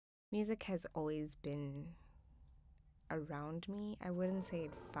Music has always been around me. I wouldn't say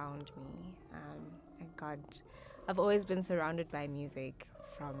it found me. I've always been surrounded by music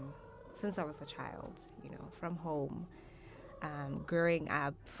since I was a child, from home. Growing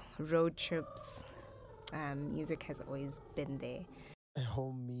up, road trips, music has always been there. A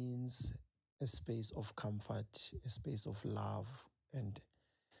home means a space of comfort, a space of love, and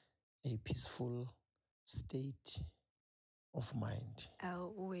a peaceful state of mind.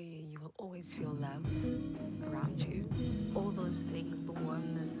 Where you will always feel love around you. All those things, the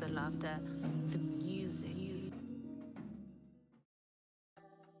warmness, the laughter, the music.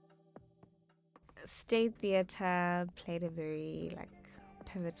 State theater played a very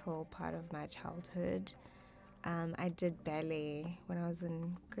pivotal part of my childhood. I did ballet when I was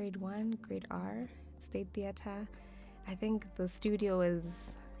in grade 1, grade R, state theater. I think the studio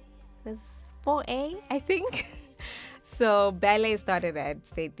was 4A, I think. So ballet started at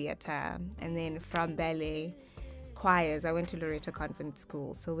state theater, and then from ballet, choirs. I went to Loreto Convent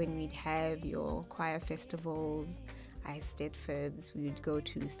School, so when we'd have your choir festivals, Eisteddfods, we would go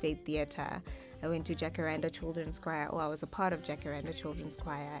to state theater. I went to Jacaranda Children's Choir, I was a part of Jacaranda Children's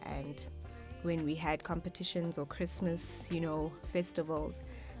Choir, and when we had competitions or Christmas, festivals,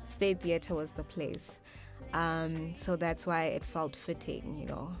 state theater was the place. So that's why it felt fitting,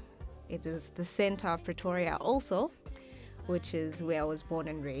 It is the center of Pretoria also, which is where I was born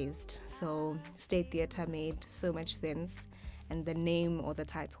and raised. So state theater made so much sense. And the name or the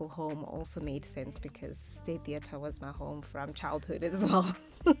title home also made sense because state theater was my home from childhood as well.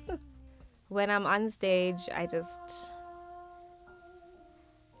 When I'm on stage, I just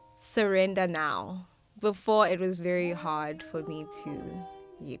surrender now. Before, it was very hard for me to,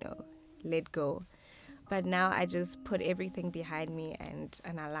 let go. But now I just put everything behind me and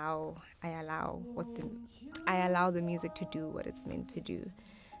I allow the music to do what it's meant to do.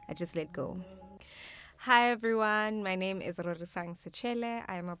 I just let go. Hi everyone, my name is Rorisang Sechele.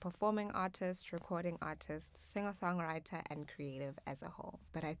 I am a performing artist, recording artist, singer-songwriter, and creative as a whole.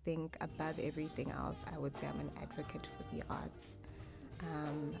 But I think above everything else, I would say I'm an advocate for the arts.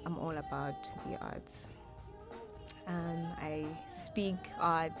 I'm all about the arts. I speak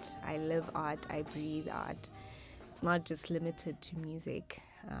art, I live art, I breathe art. It's not just limited to music.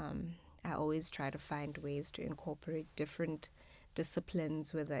 I always try to find ways to incorporate different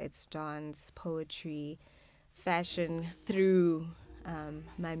disciplines, whether it's dance, poetry, fashion, through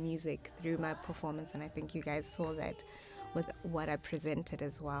my music, through my performance, and I think you guys saw that with what I presented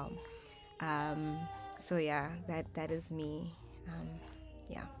as well. So yeah, that is me.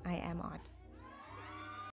 I am art.